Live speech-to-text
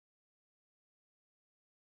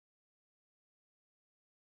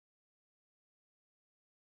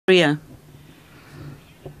We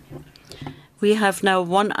have now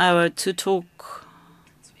 1 hour to talk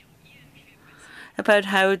about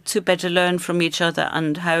how to better learn from each other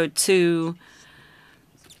and how to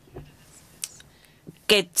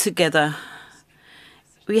get together.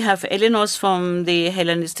 We have Elenos from the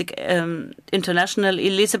Hellenistic International,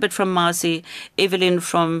 Elisabeth from Marsi, Evelyn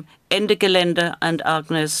from Ende Gelände, and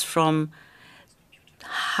Agnes from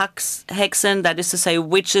Hexen, that is to say,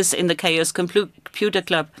 witches in the Chaos Computer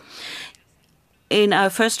Club. In our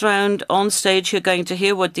first round on stage, you're going to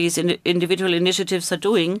hear what these individual initiatives are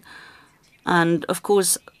doing. And of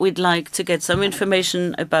course, we'd like to get some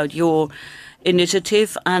information about your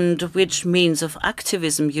initiative and which means of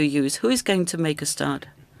activism you use. Who is going to make a start?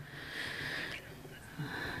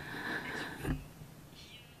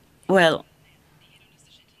 Well,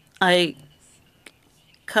 I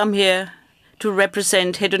come here to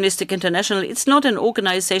represent Hedonistic International. It's not an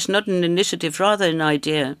organization, not an initiative, rather an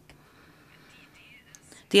idea.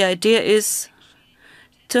 The idea is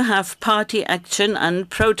to have party action and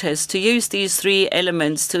protest, to use these 3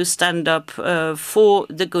 elements to stand up for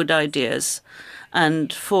the good ideas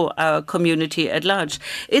and for our community at large.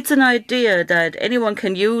 It's an idea that anyone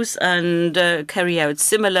can use and carry out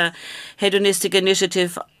similar hedonistic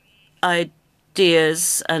initiative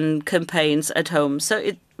ideas and campaigns at home.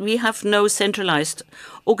 So we have no centralized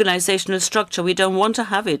organizational structure. We don't want to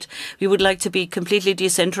have it. We would like to be completely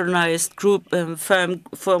decentralized group,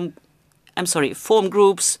 form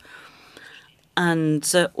groups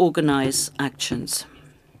and organize actions.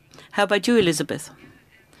 How about you, Elizabeth?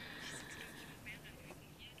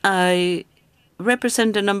 I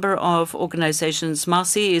represent a number of organizations.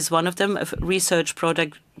 Marsi is one of them, a research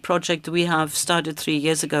project we have started 3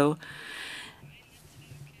 years ago.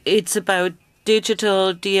 It's about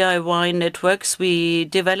digital DIY networks. We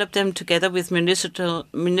developed them together with municipal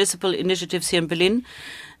initiatives here in Berlin.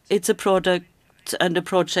 It's a product and a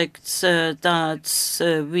project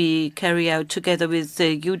that we carry out together with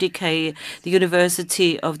the UDK, the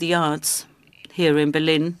University of the Arts here in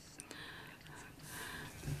Berlin.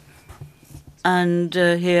 And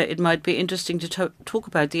here it might be interesting to talk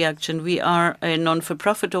about the action. We are a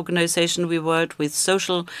non-for-profit organization. We work with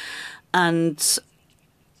social and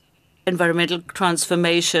environmental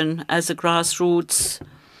transformation as a grassroots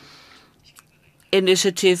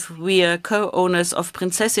initiative. We are co-owners of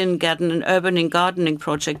Prinzessinnengärten, an urban gardening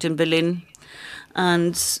project in Berlin.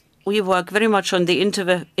 And we work very much on the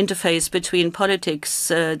interface between politics,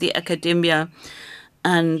 the academia,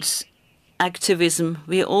 and activism.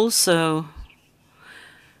 We also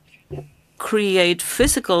create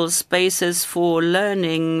physical spaces for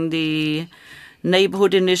learning. The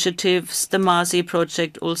neighborhood initiatives, the Marsi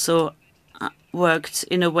project also worked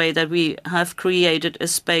in a way that we have created a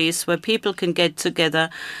space where people can get together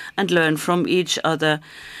and learn from each other.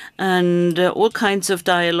 And all kinds of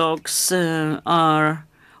dialogues are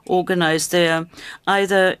organized there,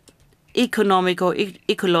 either economic or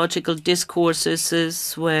ecological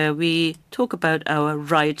discourses where we talk about our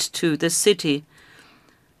right to the city.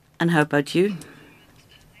 And how about you?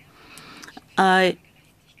 I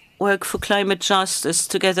work for climate justice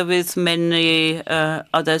together with many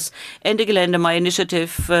others. Ende Gelände, my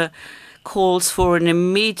initiative, calls for an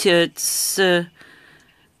immediate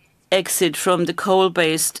exit from the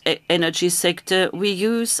coal-based energy sector. We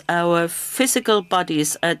use our physical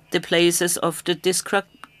bodies at the places of the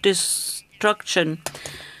destruction.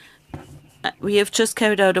 We have just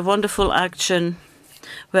carried out a wonderful action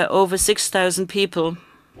where over 6,000 people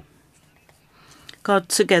got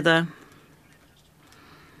together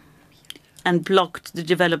and blocked the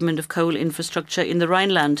development of coal infrastructure in the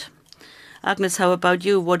Rhineland. Agnes, how about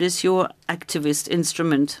you? What is your activist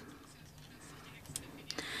instrument?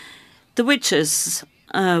 The witches.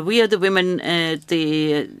 We are the women at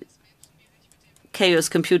the Chaos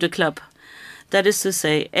Computer Club. That is to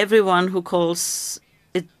say, everyone who calls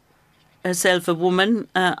herself a woman,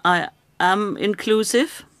 I am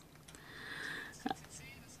inclusive.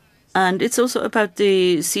 And it's also about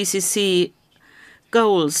the CCC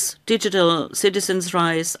goals, digital citizens'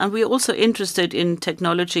 rights, and we're also interested in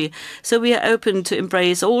technology. So we are open to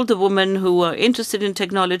embrace all the women who are interested in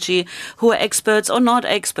technology, who are experts or not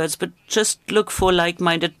experts, but just look for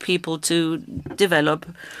like-minded people to develop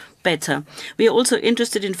better. We are also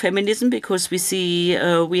interested in feminism because we see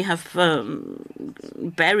we have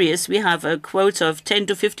barriers. We have a quota of 10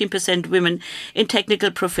 to 15% women in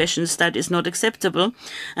technical professions. That is not acceptable.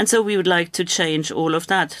 And so we would like to change all of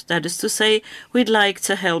that. That is to say, we'd like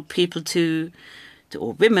to help people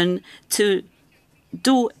or women to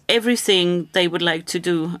do everything they would like to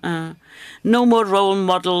do. No more role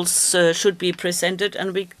models should be presented,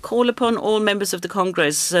 and we call upon all members of the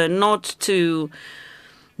Congress not to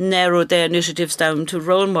narrow their initiatives down to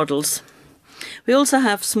role models. We also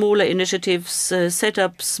have smaller initiatives, set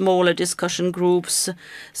up smaller discussion groups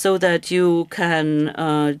so that you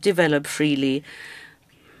can develop freely.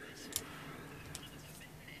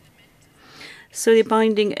 So the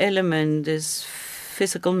binding element is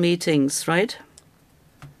physical meetings, right?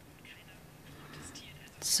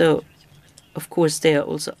 So, of course, there are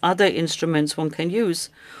also other instruments one can use.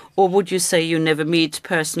 Or would you say you never meet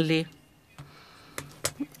personally?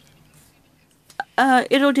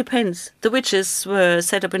 It all depends. The witches were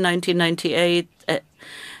set up in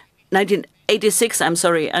 1986, I'm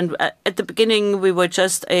sorry. And at the beginning, we were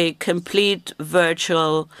just a complete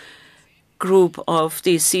virtual group of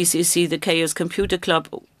the CCC, the Chaos Computer Club.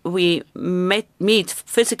 We meet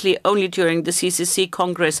physically only during the CCC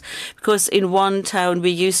Congress, because in one town we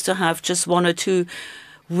used to have just one or two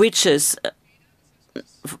witches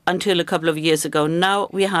until a couple of years ago. Now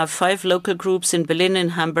we have 5 local groups in Berlin, in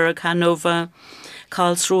Hamburg, Hanover,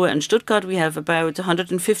 Karlsruhe and Stuttgart. We have about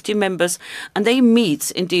 150 members, and they meet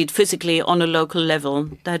indeed physically on a local level.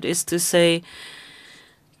 That is to say,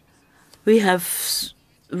 we have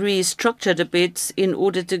restructured a bit in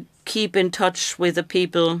order to keep in touch with the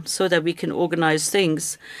people so that we can organize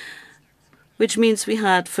things, which means we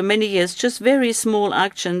had for many years just very small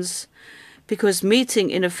actions, because meeting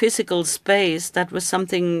in a physical space, that was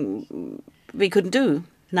something we couldn't do.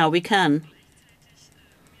 Now we can.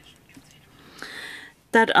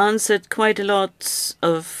 That answered quite a lot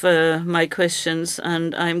of my questions,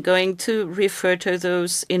 and I'm going to refer to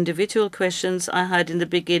those individual questions I had in the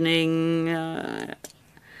beginning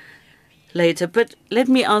later. But let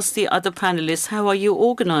me ask the other panelists, how are you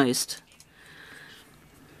organized?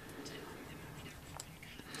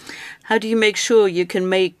 How do you make sure you can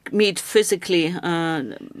meet physically?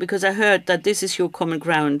 Because I heard that this is your common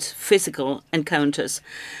ground, physical encounters.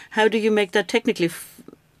 How do you make that technically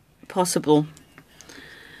possible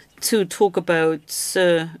to talk about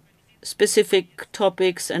specific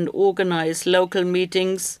topics and organize local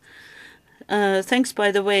meetings? Thanks,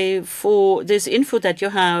 by the way, for this info that you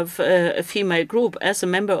have a female group. As a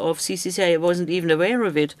member of CCC, I wasn't even aware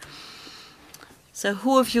of it. So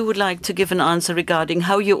who of you would like to give an answer regarding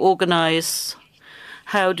how you organize,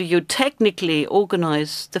 how do you technically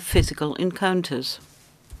organize the physical encounters?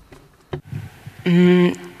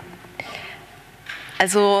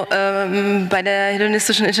 Also bei der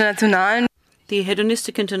Hedonistischen Internationalen. The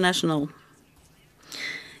Hedonistic International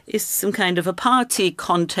is some kind of a party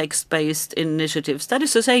context-based initiatives. That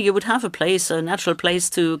is to say, you would have a place, a natural place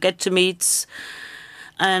to get to meet,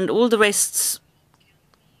 and all the rest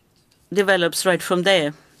develops right from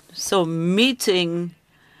there. So meeting,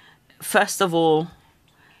 first of all,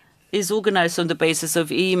 is organized on the basis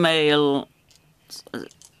of email,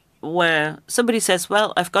 where somebody says,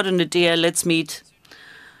 well, I've got an idea, let's meet.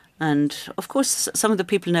 And of course, some of the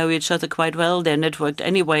people know each other quite well. They're networked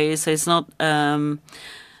anyway, so it's not a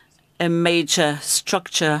major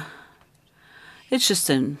structure. It's just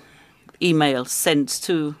an email sent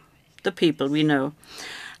to the people we know.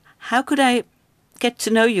 How could I get to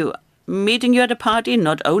know you? Meeting you at a party,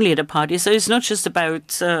 not only at a party. So it's not just about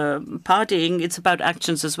partying, it's about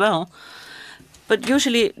actions as well. But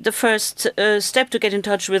usually the first step to get in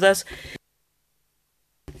touch with us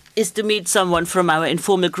is to meet someone from our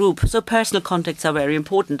informal group. So personal contacts are very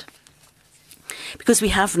important, because we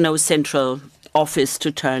have no central office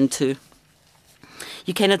to turn to.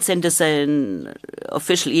 You cannot send us an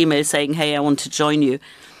official email saying, hey, I want to join you.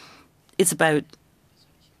 It's about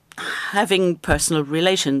having personal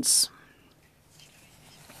relations.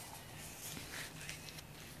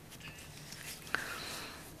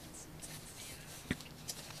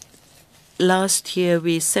 Last year,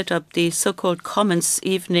 we set up the so-called Commons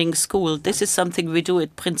Evening School. This is something we do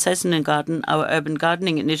at Prinzessinnengarten, our urban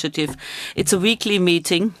gardening initiative. It's a weekly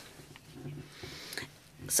meeting.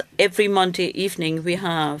 So every Monday evening, we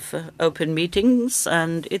have open meetings,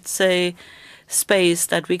 and it's a space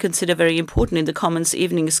that we consider very important in the Commons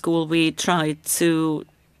Evening School. We try to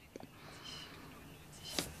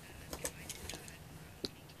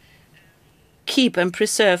keep and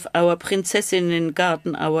preserve our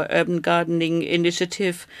Prinzessinnengarten, our urban gardening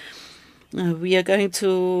initiative. We are going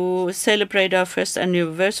to celebrate our first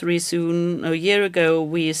anniversary soon. A year ago,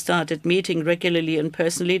 we started meeting regularly and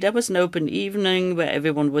personally. There was an open evening where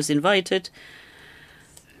everyone was invited.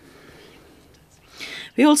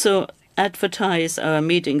 We also advertise our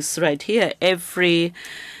meetings right here every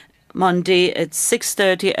Monday at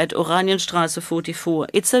 6:30 at Oranienstraße 44.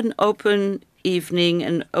 It's an open evening,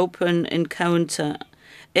 an open encounter.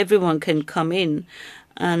 Everyone can come in.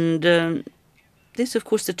 And this, of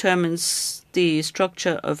course, determines the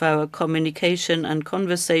structure of our communication and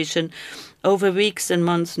conversation. Over weeks and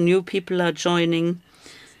months, new people are joining.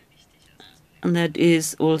 And that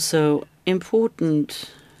is also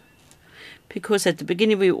important, because at the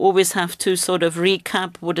beginning we always have to sort of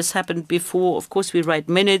recap what has happened before. Of course, we write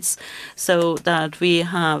minutes so that we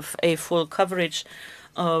have a full coverage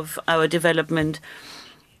of our development.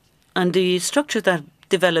 And the structure that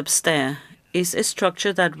develops there is a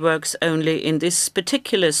structure that works only in this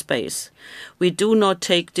particular space. We do not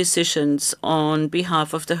take decisions on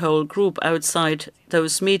behalf of the whole group outside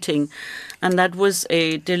those meetings. And that was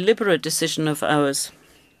a deliberate decision of ours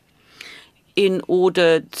in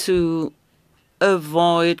order to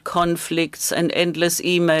avoid conflicts and endless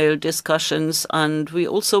email discussions. And we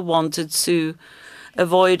also wanted to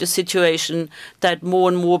avoid a situation that more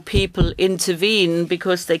and more people intervene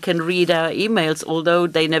because they can read our emails, although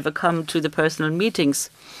they never come to the personal meetings.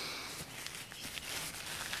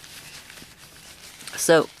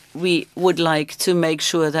 So we would like to make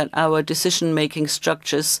sure that our decision-making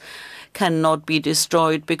structures cannot be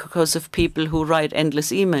destroyed because of people who write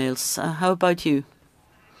endless emails. How about you?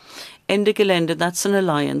 Ende Gelände, that's an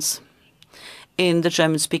alliance in the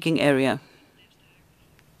German-speaking area.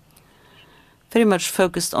 Very much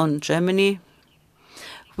focused on Germany.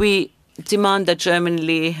 We demand that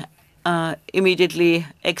Germany immediately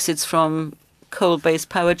exits from coal-based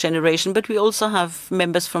power generation, but we also have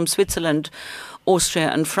members from Switzerland, Austria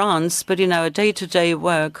and France. But in our day-to-day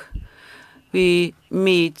work, we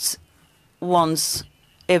meet once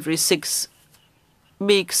every 6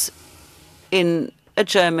 weeks in a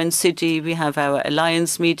German city. We have our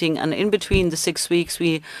alliance meeting, and in between the 6 weeks,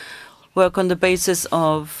 we work on the basis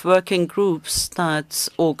of working groups that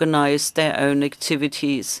organize their own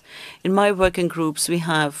activities. In my working groups, we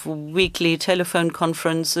have weekly telephone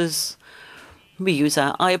conferences. We use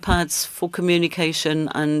our iPads for communication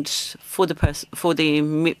and for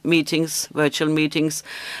the meetings, virtual meetings.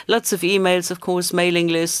 Lots of emails, of course, mailing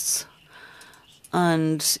lists.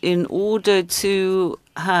 And in order to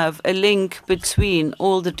have a link between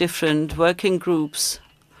all the different working groups,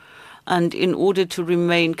 and in order to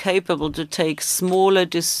remain capable to take smaller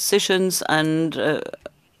decisions and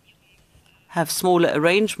have smaller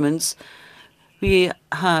arrangements, we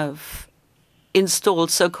have installed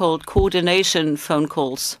so-called coordination phone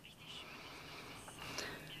calls.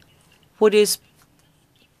 What is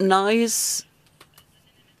nice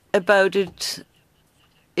about it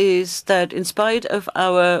is that in spite of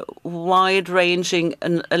our wide-ranging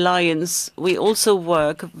alliance, we also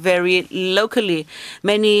work very locally.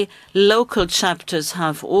 Many local chapters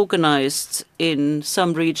have organized in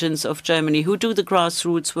some regions of Germany who do the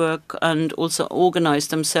grassroots work and also organize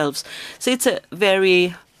themselves. So it's a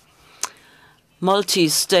very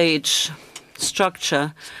multi-stage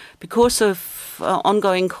structure. Because of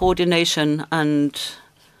ongoing coordination and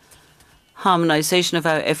harmonization of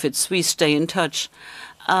our efforts, we stay in touch.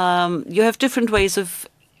 You have different ways of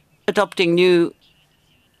adopting new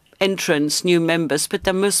entrants, new members, but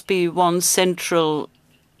there must be one central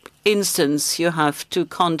instance you have to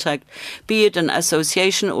contact, be it an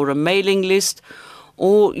association or a mailing list,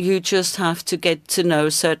 or you just have to get to know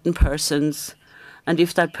certain persons. And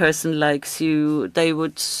if that person likes you, they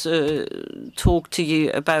would talk to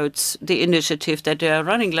you about the initiative that they are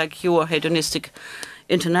running, like your Hedonistic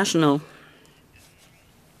International.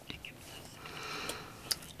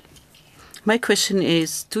 My question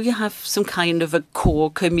is, do you have some kind of a core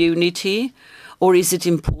community, or is it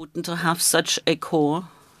important to have such a core?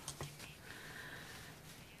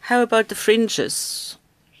 How about the fringes?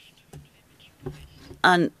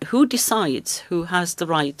 And who decides, who has the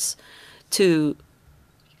rights to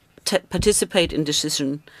participate in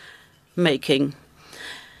decision making?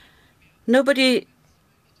 Nobody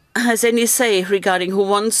has any say regarding who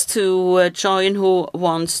wants to join, who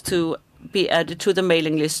wants to be added to the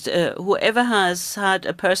mailing list. Whoever has had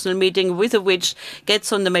a personal meeting with a witch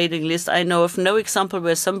gets on the mailing list. I know of no example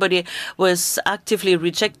where somebody was actively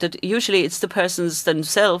rejected. Usually it's the persons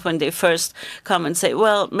themselves when they first come and say,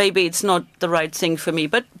 well, maybe it's not the right thing for me.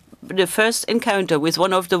 But the first encounter with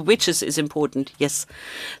one of the witches is important, yes.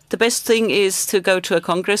 The best thing is to go to a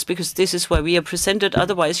congress, because this is where we are presented.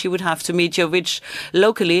 Otherwise, you would have to meet your witch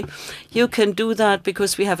locally. You can do that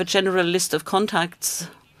because we have a general list of contacts.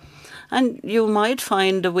 And you might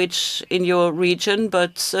find a witch in your region,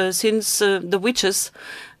 but since the witches,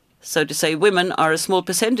 so to say, women, are a small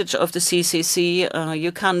percentage of the CCC,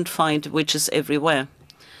 you can't find witches everywhere.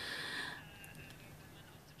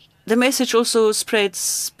 the message also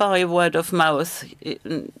spreads by word of mouth.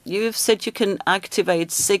 You've said you can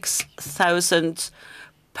activate 6,000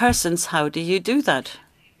 persons. How do you do that?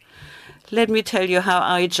 Let me tell you how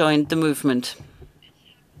I joined the movement.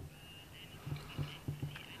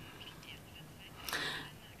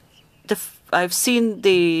 I've seen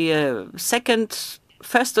the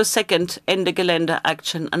first or second Ende Gelände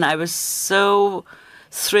action, and I was so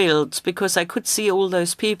thrilled because I could see all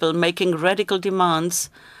those people making radical demands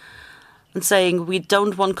and saying, we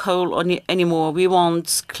don't want coal anymore, we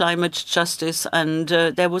want climate justice. And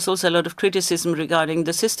there was also a lot of criticism regarding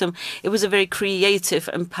the system. It was a very creative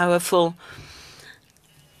and powerful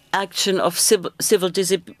action of civil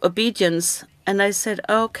disobedience. And I said,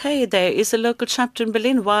 okay, there is a local chapter in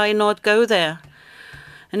Berlin, why not go there?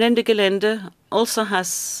 And Ende Gelände also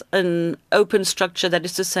has an open structure, that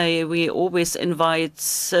is to say, we always invite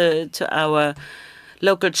to our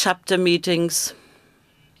local chapter meetings.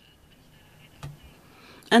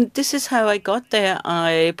 And this is how I got there.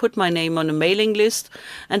 I put my name on a mailing list.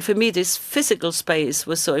 And for me, this physical space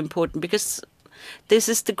was so important because this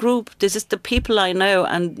is the group, this is the people I know,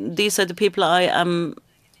 and these are the people I am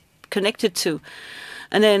connected to.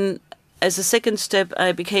 And then as a second step,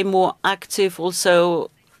 I became more active also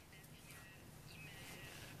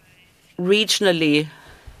regionally.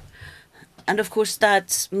 And of course,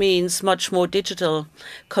 that means much more digital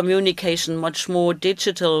communication, much more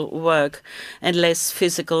digital work, and less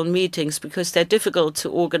physical meetings, because they're difficult to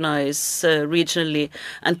organize regionally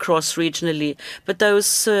and cross-regionally. But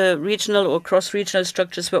those regional or cross-regional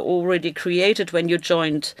structures were already created when you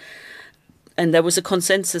joined. And there was a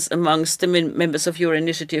consensus amongst the members of your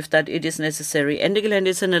initiative that it is necessary. Ende Gelände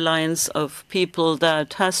is an alliance of people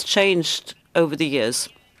that has changed over the years.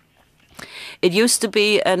 It used to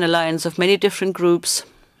be an alliance of many different groups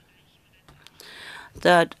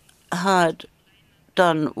that had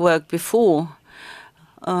done work before.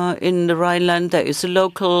 In the Rhineland, there is a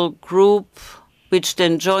local group which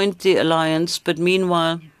then joined the alliance, but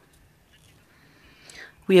meanwhile,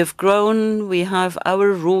 we have grown, we have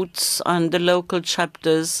our roots, and the local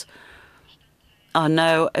chapters are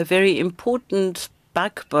now a very important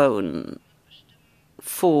backbone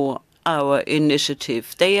for our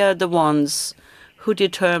initiative. They are the ones who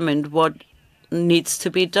determined what needs to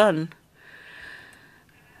be done.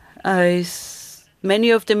 Many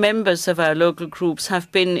of the members of our local groups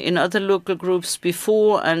have been in other local groups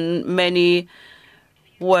before, and many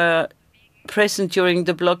were present during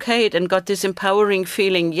the blockade and got this empowering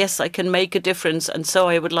feeling, yes, I can make a difference, and so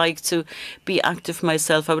I would like to be active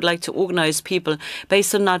myself. I would like to organize people.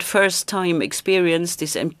 Based on that first-time experience,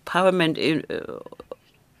 this empowerment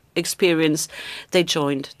experience, they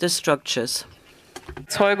joined the structures.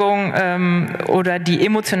 Überzeugung oder die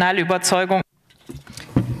emotionale Überzeugung.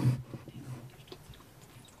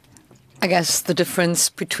 I guess the difference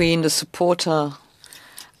between the supporter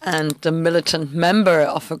and the militant member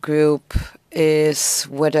of a group is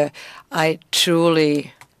whether I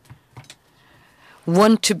truly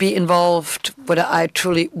want to be involved, whether I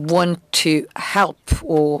truly want to help,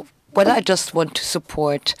 or whether I just want to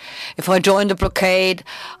support. If I join the blockade,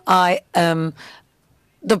 I am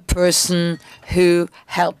the person who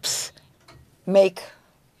helps make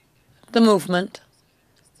the movement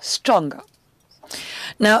stronger.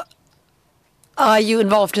 Now, are you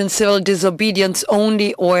involved in civil disobedience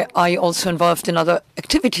only, or are you also involved in other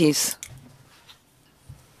activities?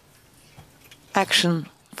 Action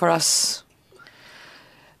for us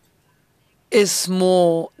is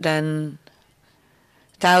more than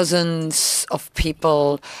thousands of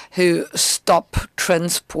people who stop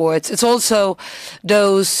transports. It's also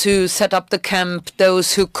those who set up the camp,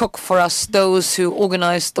 those who cook for us, those who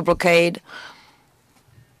organize the blockade,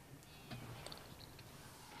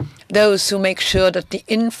 those who make sure that the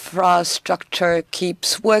infrastructure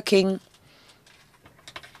keeps working,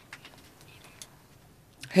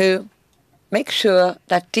 who make sure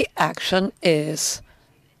that the action is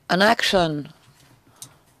an action.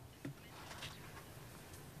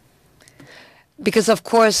 Because, of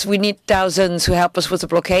course, we need thousands who help us with the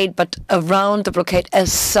blockade, but around the blockade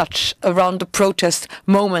as such, around the protest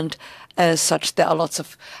moment as such, there are lots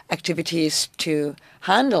of activities to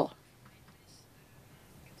handle.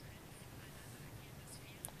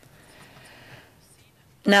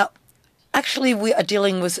 Now, actually, we are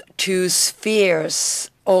dealing with two spheres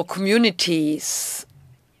or communities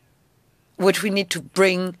which we need to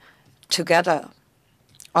bring together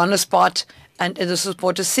on the spot and in the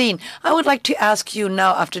supporter scene. I would like to ask you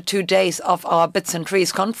now, after 2 days of our Bits and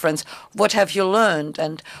Trees conference, what have you learned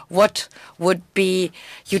and what would be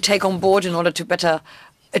you take on board in order to better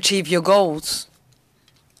achieve your goals?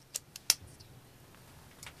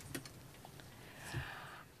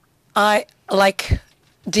 I like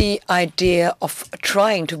the idea of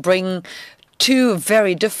trying to bring two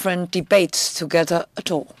very different debates together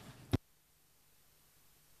at all.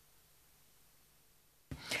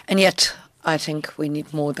 And yet, I think we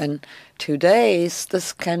need more than 2 days.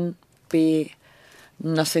 This can be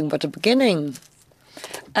nothing but a beginning.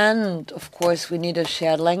 And, of course, we need a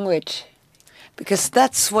shared language, because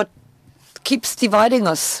that's what keeps dividing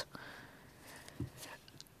us.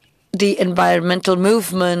 The environmental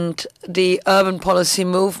movement, the urban policy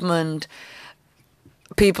movement,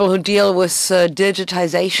 people who deal with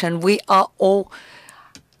digitization, we are all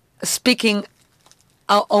speaking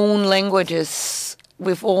our own languages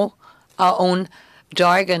with all our own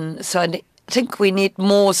jargon. So I think we need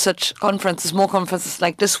more such conferences, more conferences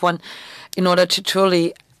like this one, in order to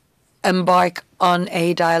truly embark on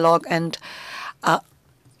a dialogue and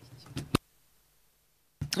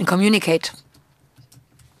communicate.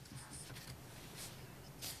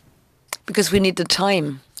 Because we need the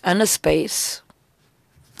time and the space.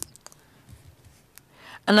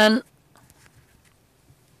 And then,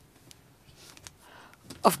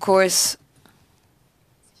 of course,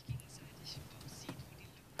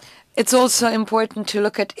 it's also important to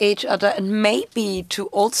look at each other and maybe to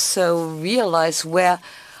also realize where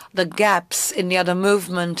the gaps in the other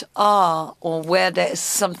movement are, or where there is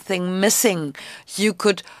something missing you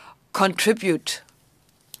could contribute.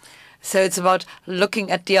 So it's about looking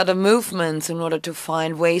at the other movements in order to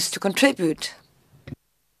find ways to contribute.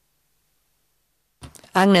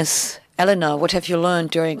 Agnes, Eleanor, what have you learned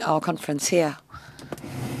during our conference here?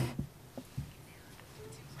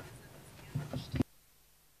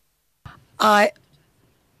 I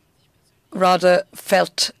rather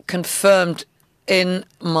felt confirmed in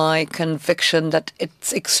my conviction that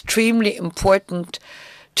it's extremely important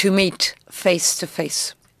to meet face to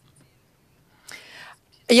face.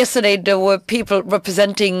 Yesterday, there were people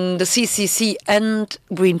representing the CCC and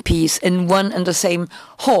Greenpeace in one and the same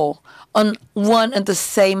hall, on one and the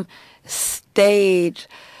same stage.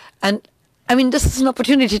 And I mean, this is an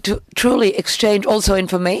opportunity to truly exchange also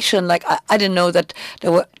information. Like, I didn't know that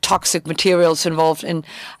there were toxic materials involved in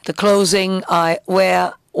the clothing I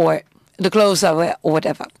wear, or the clothes I wear, or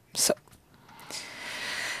whatever. So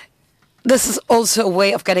this is also a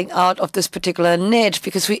way of getting out of this particular niche,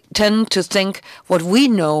 because we tend to think what we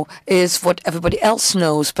know is what everybody else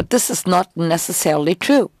knows, but this is not necessarily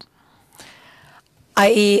true.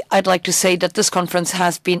 i.e., I'd like to say that this conference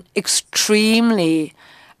has been extremely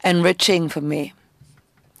enriching for me.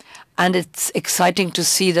 And it's exciting to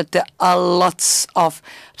see that there are lots of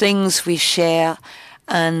things we share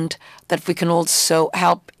and that we can also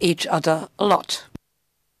help each other a lot.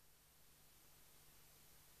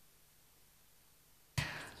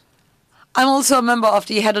 I'm also a member of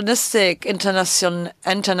the Hedonistic International,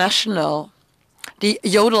 the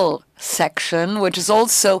Yodel section, which is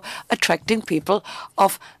also attracting people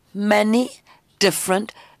of many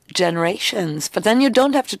different generations. But then you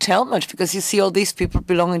don't have to tell much, because you see all these people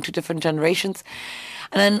belonging to different generations.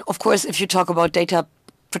 And then, of course, if you talk about data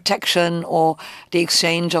protection or the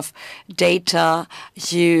exchange of data,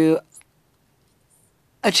 you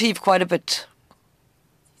achieve quite a bit.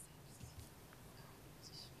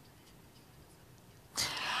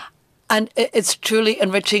 And it's truly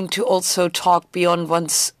enriching to also talk beyond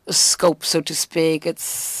one's scope, so to speak.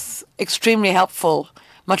 It's extremely helpful,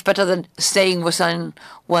 much better than staying within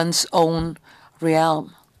one's own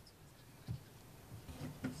realm.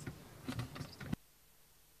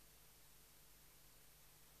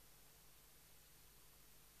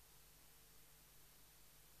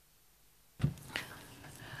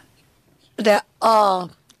 There are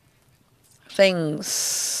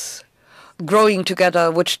things growing together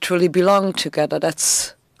which truly belong together.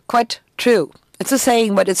 That's quite true. It's a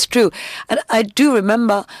saying, but it's true. And I do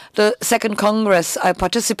remember the second Congress I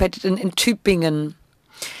participated in Tübingen.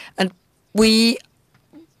 And we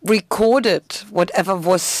recorded whatever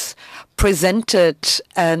was presented,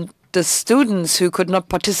 and the students who could not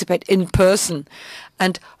participate in person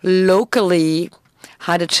and locally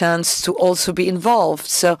had a chance to also be involved.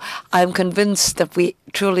 So I'm convinced that we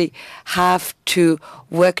truly have to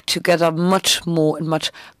work together much more and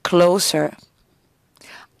much closer.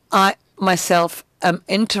 I myself am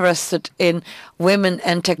interested in women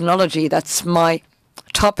and technology. That's my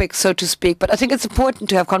topic, so to speak. But I think it's important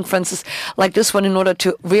to have conferences like this one in order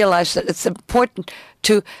to realize that it's important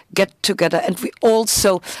to get together. And we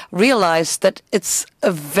also realize that it's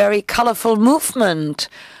a very colorful movement,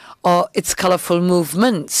 or it's colorful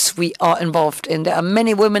movements we are involved in. There are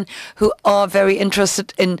many women who are very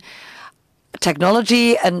interested in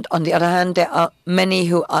technology, and on the other hand, there are many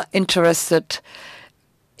who are interested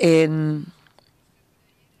in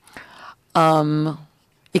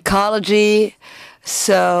ecology.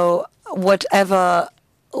 So whatever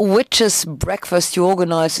witch's breakfast you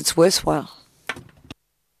organize, it's worthwhile.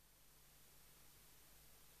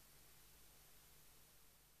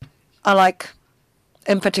 I like,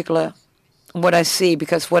 in particular, what I see,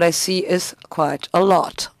 because what I see is quite a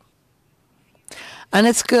lot. And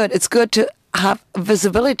it's good. It's good to have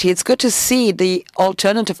visibility. It's good to see the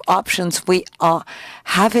alternative options we are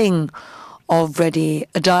having already.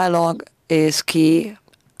 A dialogue is key.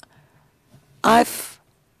 I've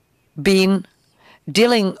been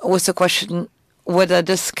dealing with the question whether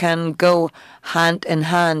this can go hand in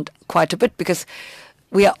hand quite a bit, because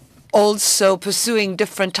we are also pursuing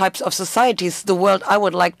different types of societies. The world I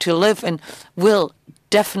would like to live in will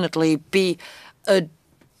definitely be a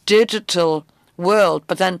digital world.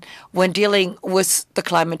 But then when dealing with the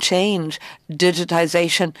climate change,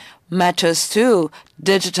 digitization matters too.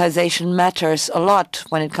 Digitization matters a lot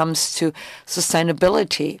when it comes to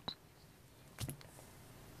sustainability.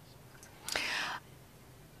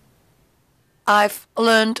 I've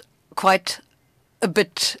learned quite a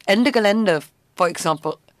bit. Ende Gelände, for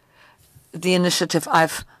example, the initiative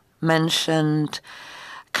I've mentioned,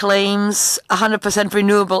 claims 100%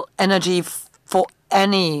 renewable energy for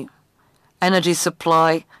any energy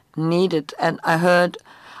supply needed. And I heard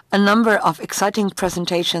a number of exciting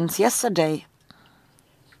presentations yesterday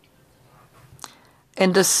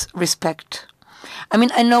in this respect. I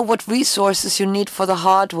mean, I know what resources you need for the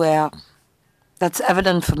hardware. That's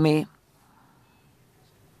evident for me.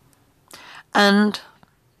 And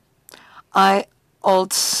I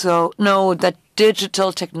also know that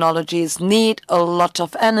digital technologies need a lot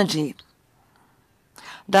of energy.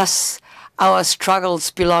 Thus, our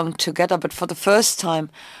struggles belong together. But for the first time,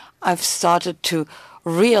 I've started to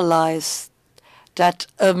realize that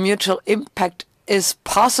a mutual impact is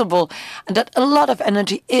possible and that a lot of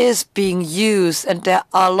energy is being used, and there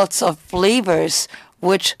are lots of levers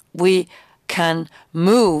which we can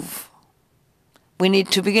move. We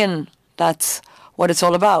need to begin. That's what it's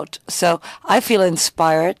all about. So I feel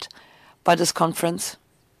inspired by this conference.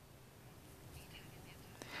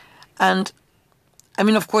 And I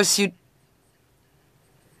mean, of course, you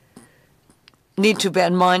need to bear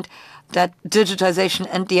in mind that digitization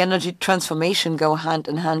and the energy transformation go hand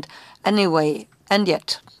in hand anyway. And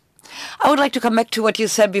yet, I would like to come back to what you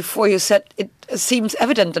said before. You said it seems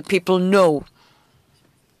evident that people know.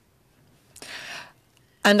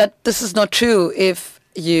 And that this is not true if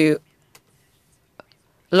you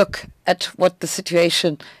look at what the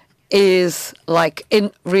situation is like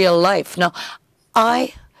in real life. Now,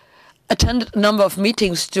 I attended a number of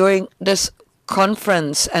meetings during this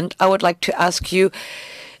conference, and I would like to ask you,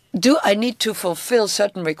 do I need to fulfill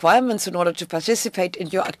certain requirements in order to participate in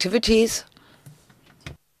your activities?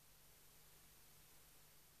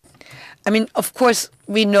 I mean, of course,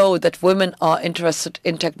 we know that women are interested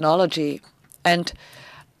in technology, and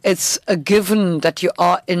it's a given that you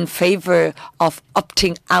are in favor of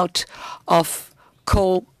opting out of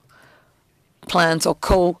coal plants or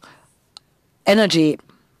coal energy.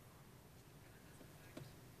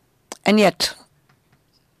 And yet,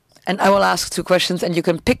 and I will ask two questions, and you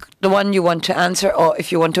can pick the one you want to answer, or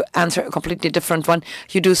if you want to answer a completely different one,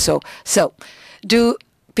 you do so. So, do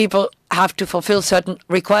people have to fulfill certain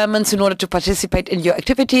requirements in order to participate in your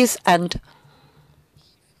activities? And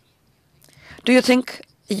do you think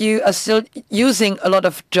you are still using a lot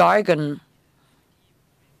of jargon?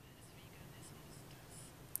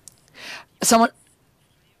 Someone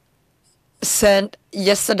said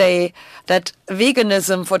yesterday that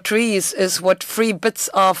veganism for trees is what free bits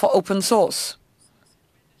are for open source.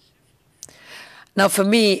 Now, for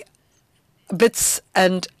me, bits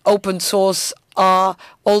and open source are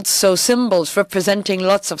also symbols representing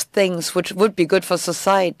lots of things which would be good for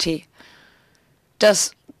society.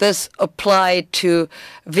 Does this apply to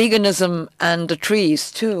veganism and the trees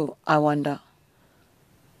too, I wonder?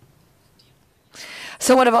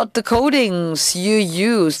 So what about the codings you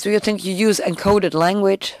use? Do you think you use encoded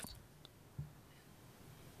language?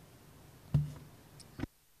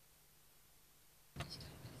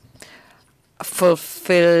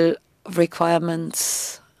 Fulfill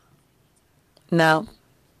requirements. Now,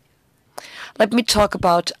 let me talk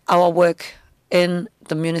about our work in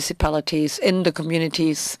the municipalities, in the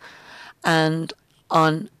communities, and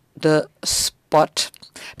on the spot,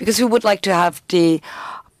 because we would like to have the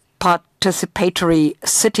participatory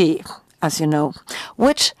city, as you know,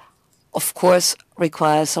 which, of course,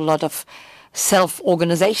 requires a lot of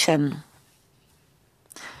self-organization.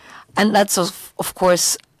 And that's, of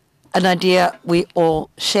course, an idea we all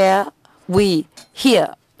share, we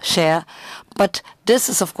here share, but this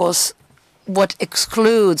is, of course, what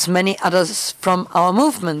excludes many others from our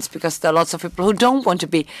movements, because there are lots of people who don't want to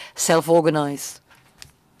be self-organized.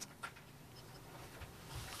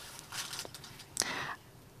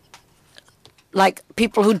 Like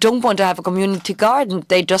people who don't want to have a community garden,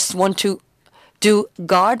 they just want to do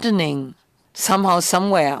gardening somehow,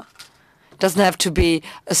 somewhere. It doesn't have to be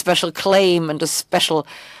a special claim and a special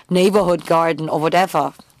neighborhood garden or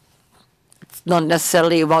whatever. It's not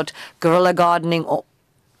necessarily about guerrilla gardening or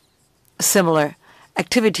similar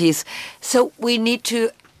activities. So we need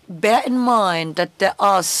to bear in mind that there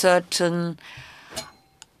are certain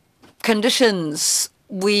conditions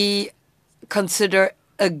we consider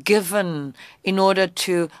a given in order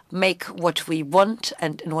to make what we want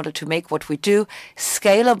and in order to make what we do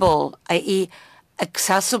scalable, i.e.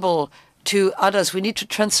 accessible to others. We need to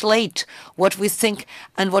translate what we think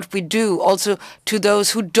and what we do also to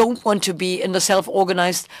those who don't want to be in the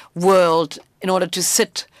self-organized world in order to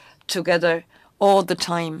sit together all the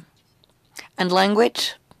time. And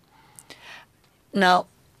language? Now,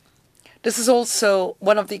 this is also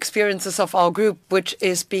one of the experiences of our group, which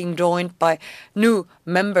is being joined by new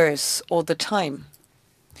members all the time.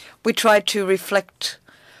 We try to reflect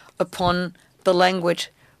upon the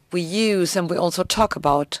language we use, and we also talk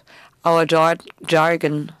about our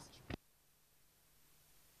jargon.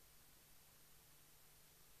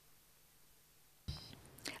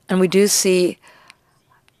 And we do see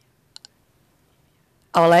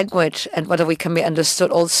our language and whether we can be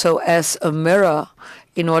understood also as a mirror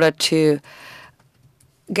in order to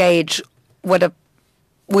gauge whether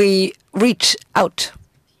we reach out.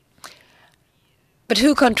 But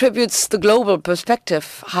who contributes the global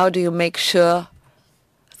perspective? How do you make sure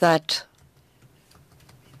that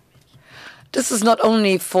this is not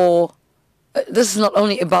only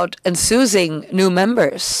about enthusing new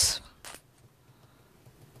members?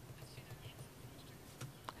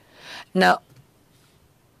 Now,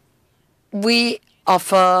 we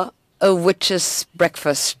offer a witch's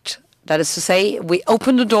breakfast. That is to say, we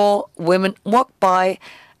open the door, women walk by,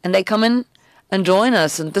 and they come in and join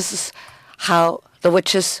us. And this is how the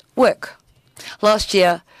witches work. Last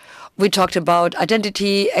year, we talked about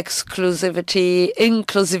identity, exclusivity,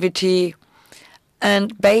 inclusivity,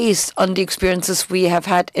 and based on the experiences we have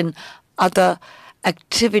had in other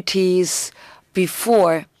activities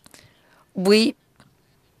before, we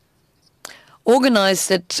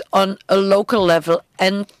organized it on a local level,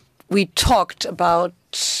 and we talked about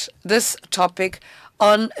this topic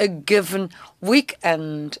on a given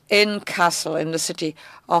weekend in Kassel, in the city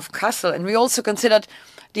of Kassel. And we also considered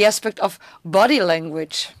the aspect of body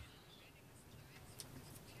language.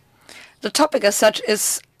 The topic as such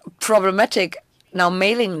is problematic. Now,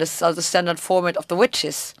 mailing lists are the standard format of the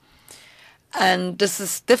witches. And this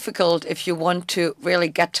is difficult if you want to really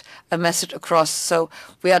get a message across. So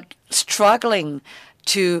we are struggling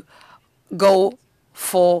to go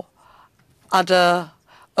for other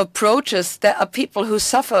approaches. There are people who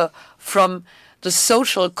suffer from the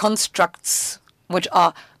social constructs which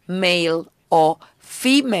are male or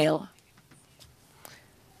female.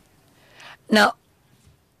 Now,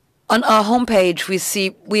 on our homepage, we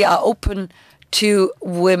see we are open to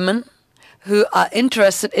women who are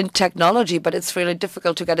interested in technology, but it's really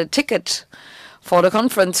difficult to get a ticket for the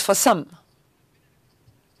conference for some.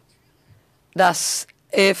 Thus,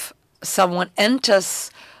 if someone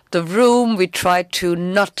enters the room, we try to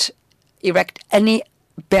not erect any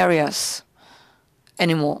barriers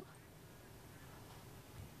anymore.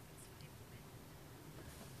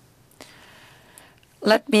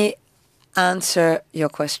 Let me answer your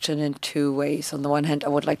question in two ways. On the one hand, I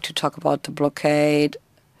would like to talk about the blockade,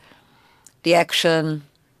 the action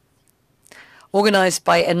organized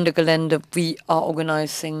by Ende Gelände. We are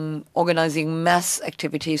organizing mass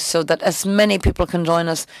activities so that as many people can join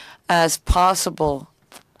us as possible.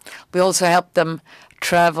 We also help them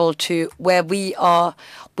travel to where we are.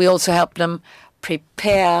 We also help them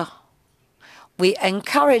prepare. We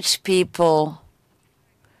encourage people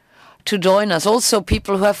to join us, also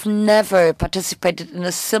people who have never participated in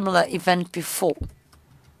a similar event before.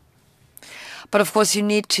 But of course, you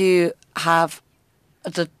need to have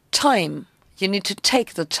the time. You need to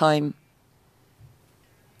take the time.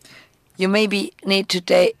 You maybe need to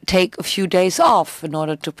take a few days off in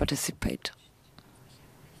order to participate.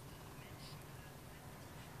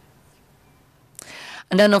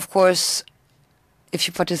 And then, of course, if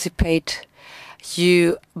you participate,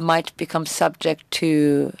 you might become subject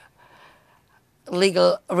to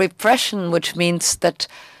legal repression, which means that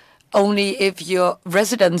only if your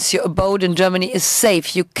residence, your abode in Germany is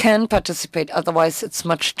safe, you can participate. Otherwise, it's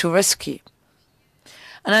much too risky.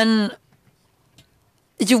 And then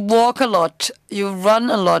you walk a lot, you run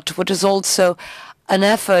a lot, which is also an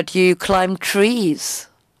effort. You climb trees.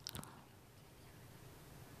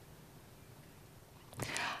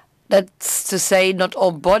 That's to say, not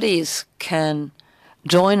all bodies can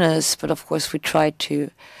join us, but of course we try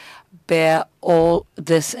to bear all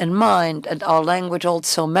this in mind, and our language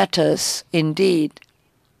also matters indeed.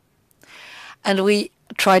 And we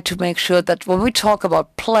try to make sure that when we talk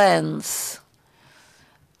about plans,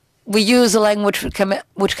 we use a language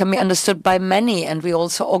which can be understood by many, and we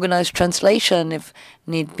also organize translation if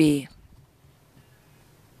need be.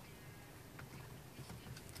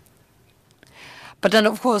 But then,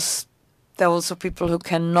 of course, there are also people who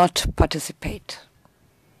cannot participate.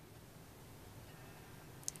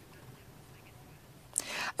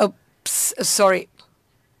 Oops, sorry,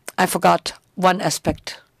 I forgot one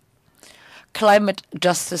aspect. Climate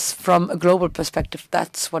justice from a global perspective.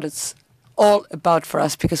 That's what it's all about for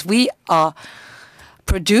us, because we are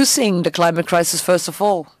producing the climate crisis first of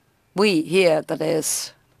all. We here, that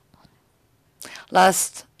is.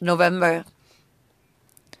 Last November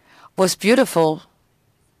was beautiful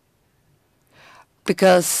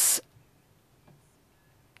because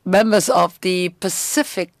members of the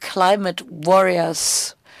Pacific Climate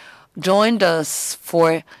Warriors joined us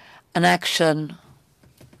for an action,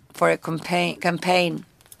 for a campaign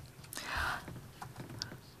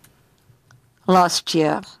last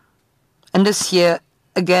year. And this year,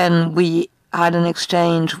 again, we had an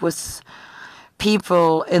exchange with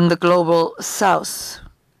people in the global south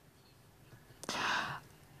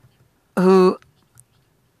who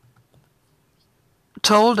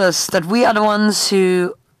told us that we are the ones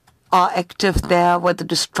who are active there where the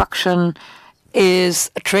destruction is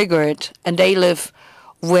triggered, and they live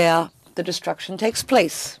where the destruction takes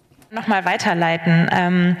place. Nochmal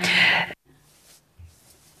weiterleiten.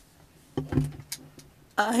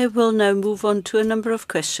 I will now move on to a number of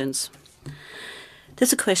questions.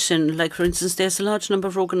 There's a question, like for instance, there's a large number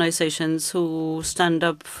of organizations who stand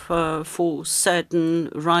up for certain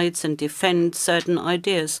rights and defend certain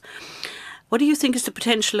ideas. What do you think is the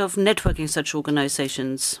potential of networking such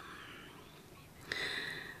organizations?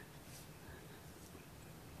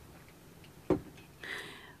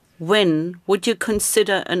 When would you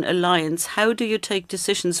consider an alliance? How do you take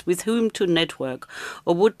decisions with whom to network?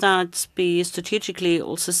 Or would that be strategically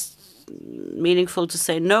also meaningful to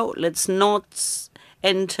say, no, let's not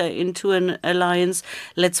enter into an alliance,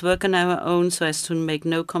 let's work on our own so as to make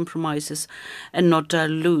no compromises and not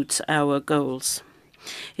dilute our goals?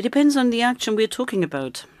 It depends on the action we're talking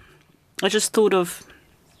about. I just thought of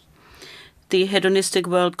the Hedonistic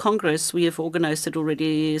World Congress. We have organized it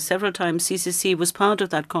already several times. CCC was part of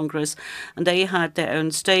that Congress, and they had their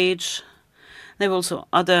own stage. There were also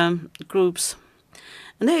other groups.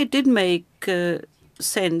 And they did make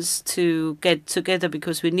sense to get together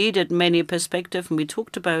because we needed many perspectives, and we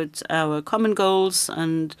talked about our common goals,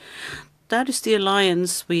 and that is the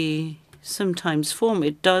alliance we sometimes form.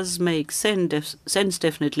 It does make sense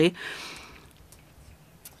definitely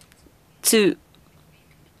to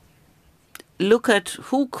look at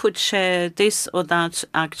who could share this or that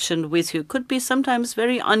action with you. Could be sometimes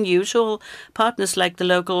very unusual partners like the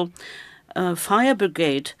local fire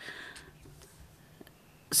brigade.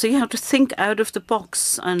 So you have to think out of the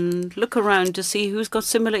box and look around to see who's got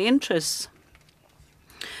similar interests.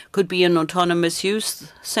 Could be an autonomous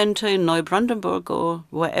youth center in Neubrandenburg or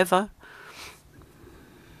wherever.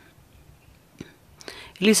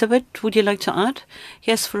 Elisabeth, would you like to add?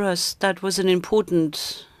 Yes, for us, that was an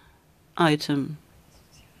important item.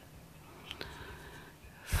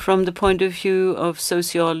 From the point of view of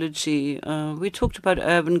sociology, we talked about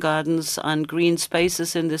urban gardens and green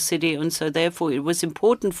spaces in the city, and so therefore it was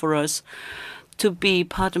important for us to be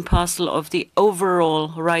part and parcel of the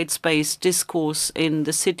overall rights-based discourse in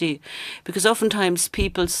the city. Because oftentimes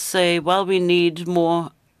people say, well, we need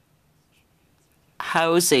more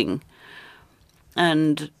housing.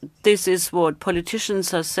 And this is what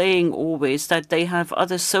politicians are saying always, that they have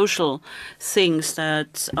other social things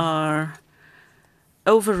that are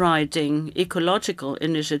overriding ecological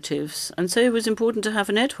initiatives. And so it was important to have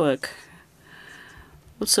a network.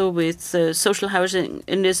 Also with social housing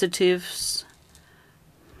initiatives.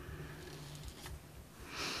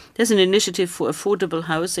 There's an initiative for affordable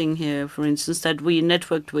housing here, for instance, that we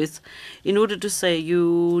networked with in order to say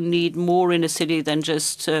you need more in a city than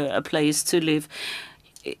just a place to live.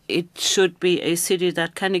 It should be a city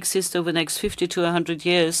that can exist over the next 50 to 100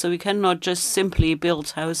 years, so we cannot just simply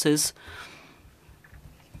build houses.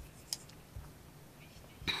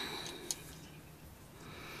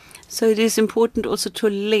 So it is important also to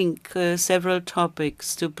link several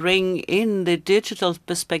topics, to bring in the digital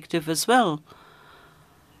perspective as well.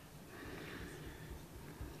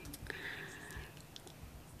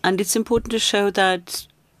 And it's important to show that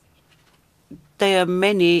there are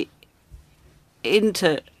many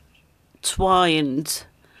intertwined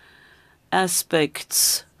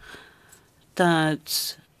aspects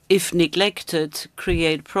that, if neglected,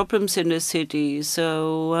 create problems in the city.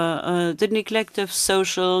 So the neglect of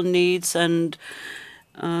social needs and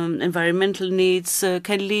environmental needs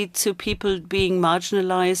can lead to people being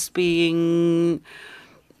marginalized, being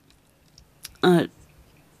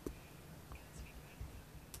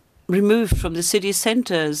removed from the city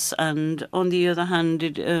centers. And on the other hand,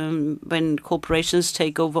 when corporations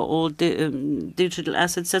take over all digital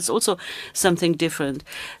assets, that's also something different.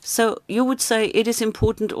 So you would say it is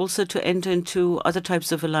important also to enter into other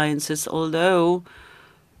types of alliances, although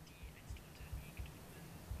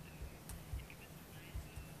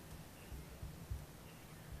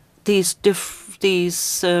these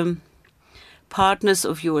partners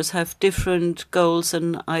of yours have different goals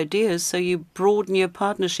and ideas, so you broaden your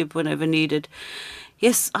partnership whenever needed.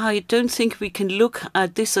 Yes, I don't think we can look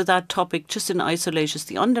at this or that topic just in isolation.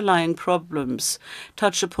 The underlying problems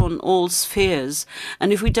touch upon all spheres.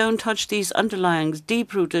 And if we don't touch these underlying,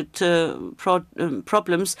 deep-rooted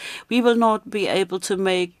problems, we will not be able to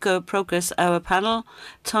make progress. Our panel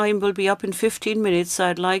time will be up in 15 minutes.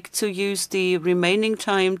 I'd like to use the remaining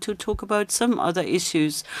time to talk about some other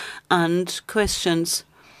issues and questions.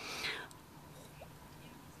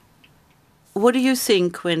 What do you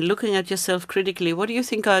think, when looking at yourself critically, what do you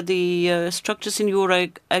think are the structures in your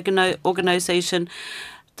organization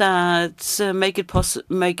that make it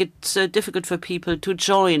difficult for people to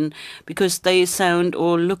join because they sound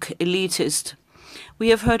or look elitist? We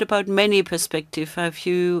have heard about many perspectives. Have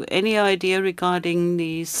you any idea regarding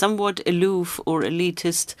the somewhat aloof or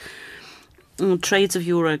elitist traits of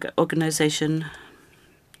your organization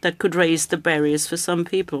that could raise the barriers for some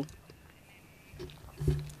people?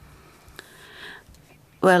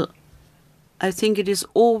 Well, I think it is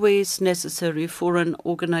always necessary for an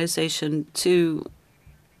organization to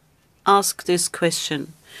ask this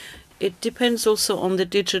question. It depends also on the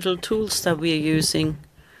digital tools that we are using.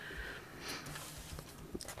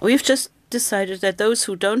 We've just decided that those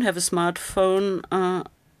who don't have a smartphone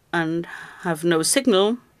and have no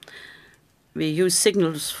signal, we use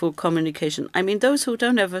signals for communication. I mean, those who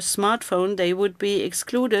don't have a smartphone, they would be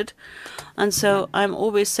excluded. And so I'm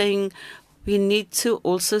always saying, we need to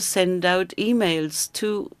also send out emails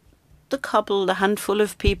to the handful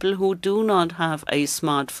of people who do not have a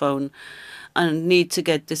smartphone and need to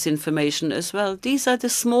get this information as well. These are the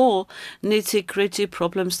small nitty-gritty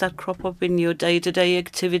problems that crop up in your day-to-day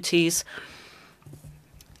activities.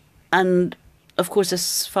 And of course,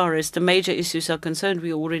 as far as the major issues are concerned,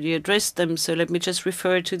 we already addressed them. So let me just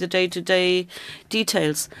refer to the day-to-day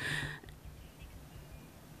details.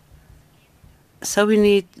 So we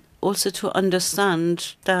need also to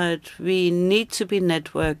understand that we need to be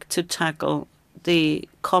networked to tackle the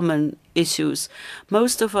common issues.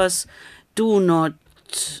 Most of us do not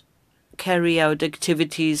carry out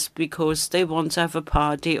activities because they want to have a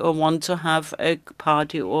party or want to have a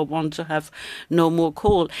party or want to have no more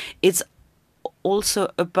call. It's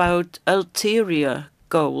also about ulterior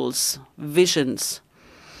goals, visions.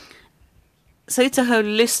 So it's a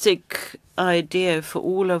holistic idea for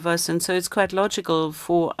all of us, and so it's quite logical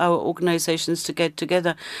for our organizations to get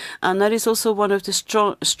together. And that is also one of the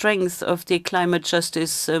strengths of the climate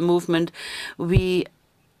justice movement. We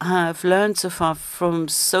have learned so far from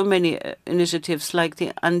so many initiatives like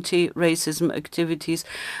the anti-racism activities,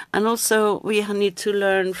 and also we need to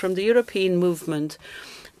learn from the European movement.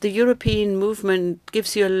 The European movement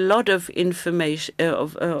gives you a lot of information,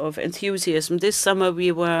 of enthusiasm. This summer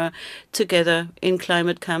we were together in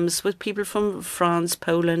climate camps with people from France,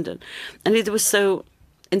 Poland, and it was so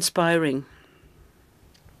inspiring.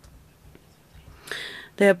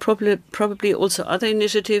 There are probably also other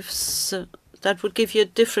initiatives that would give you a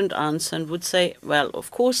different answer and would say, well, of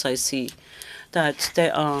course I see that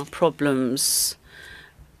there are problems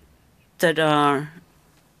that are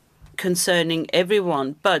concerning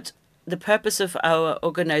everyone, but the purpose of our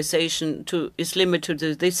organization is limited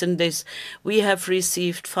to this and this. We have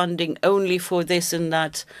received funding only for this and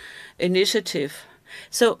that initiative.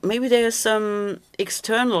 So maybe there are some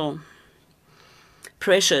external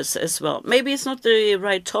pressures as well. Maybe it's not the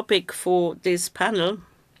right topic for this panel,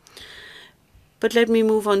 but let me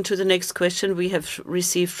move on to the next question we have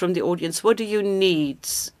received from the audience. What do you need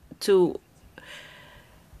to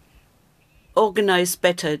organize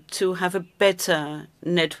better, to have a better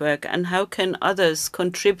network, and how can others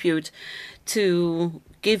contribute to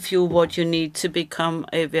give you what you need to become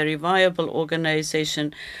a very viable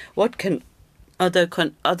organization? What can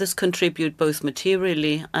others contribute both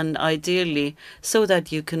materially and ideally so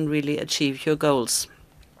that you can really achieve your goals.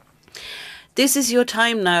 This is your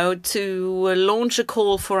time now to launch a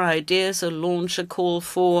call for ideas or launch a call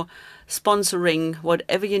for sponsoring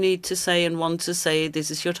whatever you need to say and want to say.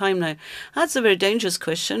 This is your time now. That's a very dangerous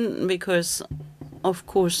question because, of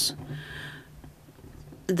course,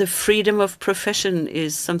 the freedom of profession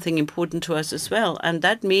is something important to us as well. And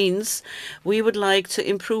that means we would like to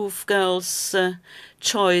improve girls'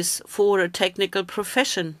 choice for a technical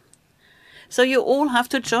profession. So you all have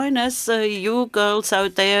to join us, you girls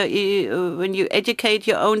out there, when you educate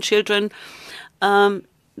your own children,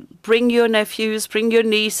 bring your nephews, bring your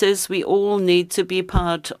nieces. We all need to be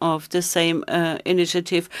part of the same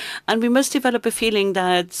initiative. And we must develop a feeling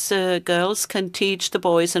that girls can teach the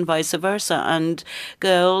boys and vice versa. And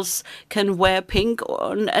girls can wear pink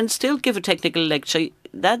and still give a technical lecture.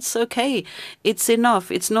 That's okay. It's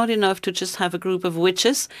enough. It's not enough to just have a group of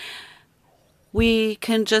witches. We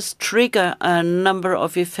can just trigger a number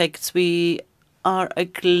of effects. We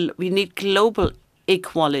need global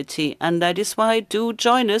equality, and that is why do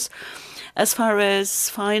join us. As far as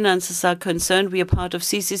finances are concerned, we are part of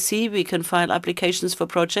CCC. We can file applications for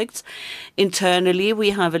projects. Internally,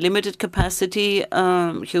 we have a limited capacity,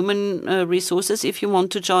 human resources. If you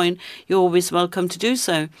want to join, you're always welcome to do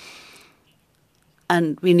so.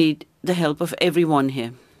 And we need the help of everyone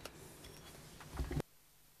here.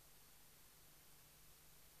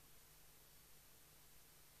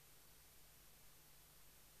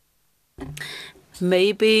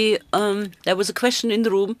 Maybe there was a question in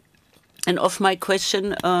the room, and of my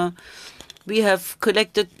question, we have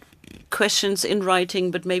collected questions in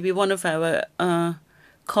writing, but maybe one of our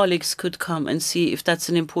colleagues could come and see if that's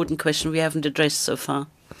an important question we haven't addressed so far.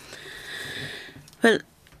 Well,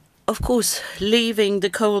 of course, leaving the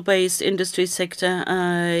coal-based industry sector,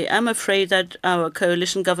 I am afraid that our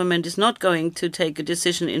coalition government is not going to take a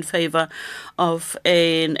decision in favor of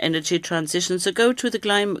an energy transition. So go to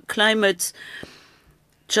the climate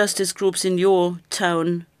justice groups in your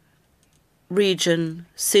town, region,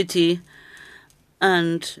 city,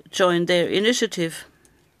 and join their initiative.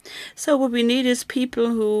 So what we need is people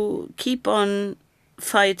who keep on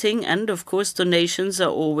fighting, and of course donations are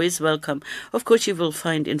always welcome. Of course you will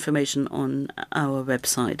find information on our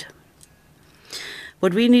website.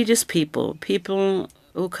 What we need is people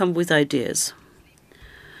who come with ideas.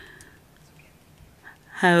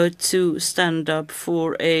 How to stand up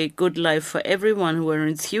for a good life for everyone who are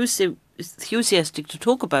enthusiastic to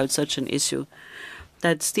talk about such an issue.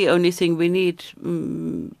 That's the only thing we need.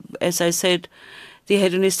 As I said, the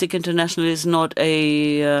Hedonistic International is not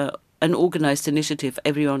an organized initiative.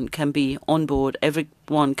 Everyone can be on board.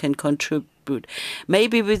 Everyone can contribute.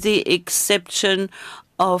 Maybe with the exception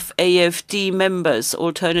of AfD members.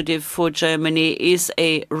 Alternative for Germany is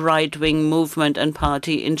a right-wing movement and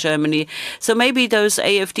party in Germany. So maybe those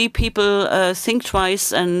AfD people think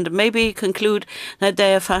twice and maybe conclude that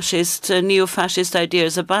their fascist, neo-fascist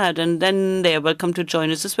ideas are bad, and then they are welcome to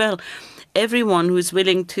join us as well. Everyone who is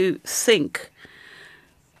willing to think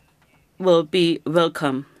will be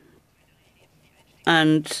welcome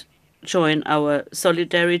and join our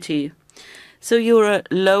solidarity. So you're a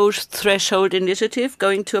low threshold initiative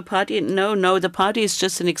going to a party? No, the party is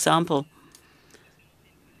just an example.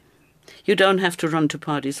 You don't have to run to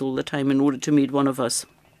parties all the time in order to meet one of us.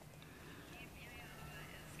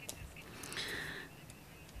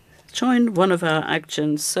 Join one of our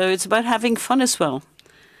actions. So it's about having fun as well.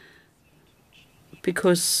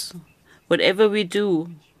 Because whatever we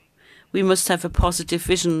do, we must have a positive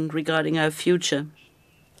vision regarding our future.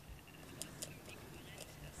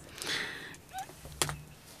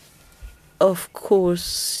 Of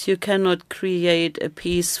course, you cannot create a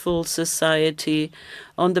peaceful society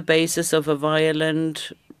on the basis of a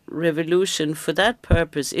violent revolution. For that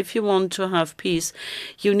purpose, if you want to have peace,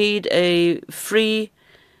 you need a free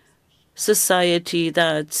society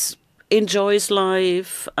that enjoys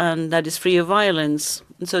life and that is free of violence.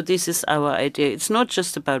 And so this is our idea. It's not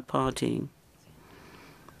just about partying.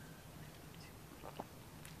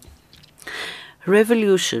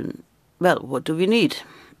 Revolution. Well, what do we need?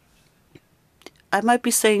 I might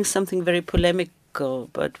be saying something very polemical,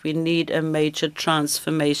 but we need a major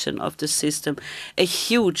transformation of the system, a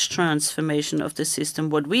huge transformation of the system.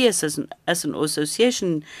 What we as an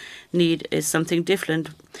association need is something different.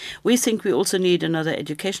 We think we also need another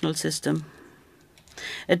educational system,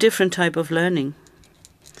 a different type of learning,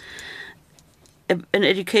 an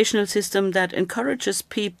educational system that encourages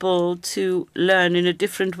people to learn in a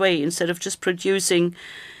different way instead of just producing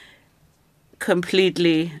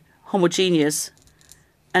completely homogeneous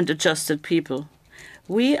and adjusted people.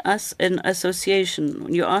 We as an association,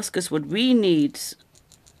 when you ask us what we need,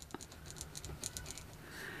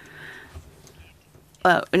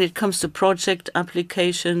 when it comes to project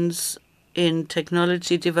applications in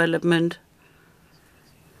technology development,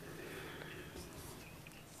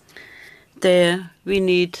 there we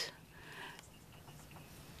need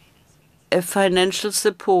a financial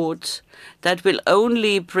support that will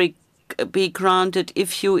only be granted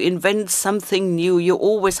if you invent something new. You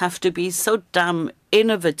always have to be so damn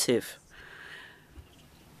innovative.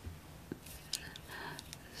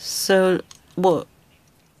 So what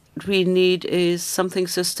we need is something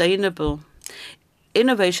sustainable.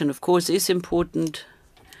 Innovation, of course, is important.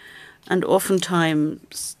 And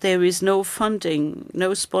oftentimes there is no funding,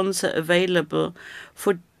 no sponsor available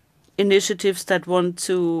for initiatives that want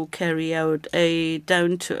to carry out a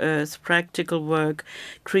down-to-earth practical work,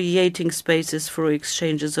 creating spaces for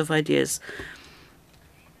exchanges of ideas.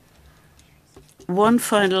 One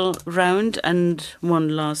final round and one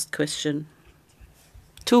last question.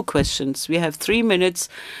 2 questions. We have 3 minutes.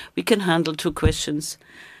 We can handle 2 questions.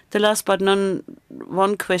 The last but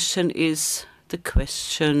one question is the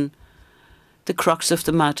question, the crux of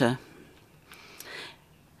the matter.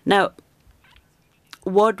 Now,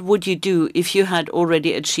 what would you do if you had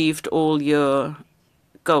already achieved all your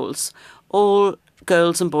goals? All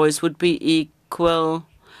girls and boys would be equal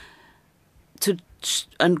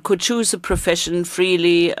and could choose a profession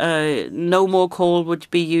freely. No more coal would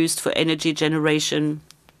be used for energy generation.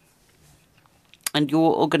 And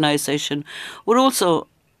your organization would also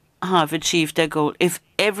have achieved their goal. If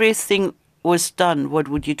everything was done, what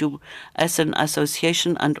would you do as an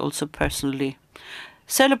association and also personally?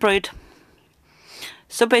 Celebrate.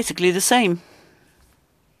 So basically the same.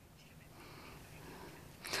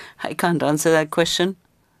 I can't answer that question.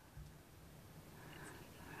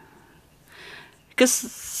 Because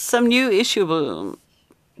some new issue will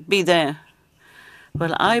be there.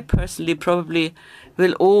 Well, I personally probably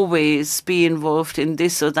will always be involved in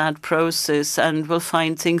this or that process and will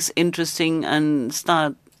find things interesting and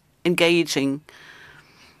start engaging.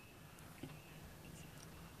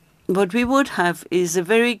 What we would have is a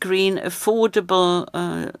very green, affordable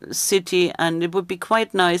city, and it would be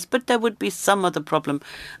quite nice, but there would be some other problem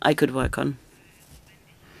I could work on.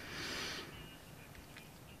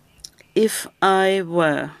 If I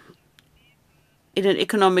were in an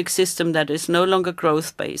economic system that is no longer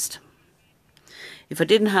growth-based, if I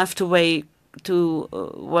didn't have to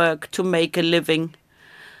work to make a living,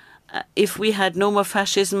 if we had no more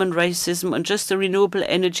fascism and racism and just the renewable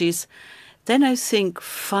energies, then I think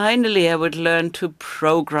finally I would learn to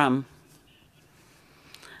program.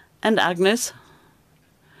 And Agnes?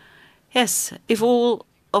 Yes, if all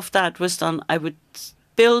of that was done, I would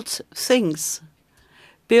build things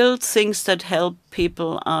that help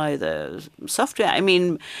people, either software. I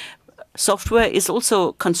mean, software is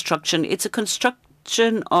also construction. It's a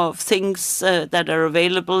construction of things that are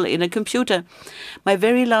available in a computer. My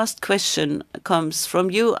very last question comes from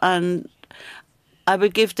you, and I will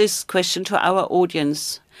give this question to our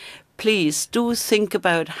audience. Please do think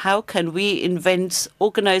about how can we invent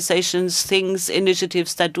organizations, things,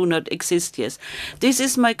 initiatives that do not exist yet. This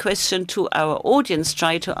is my question to our audience.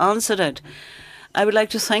 Try to answer that. I would like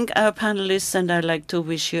to thank our panelists, and I'd like to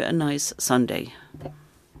wish you a nice Sunday.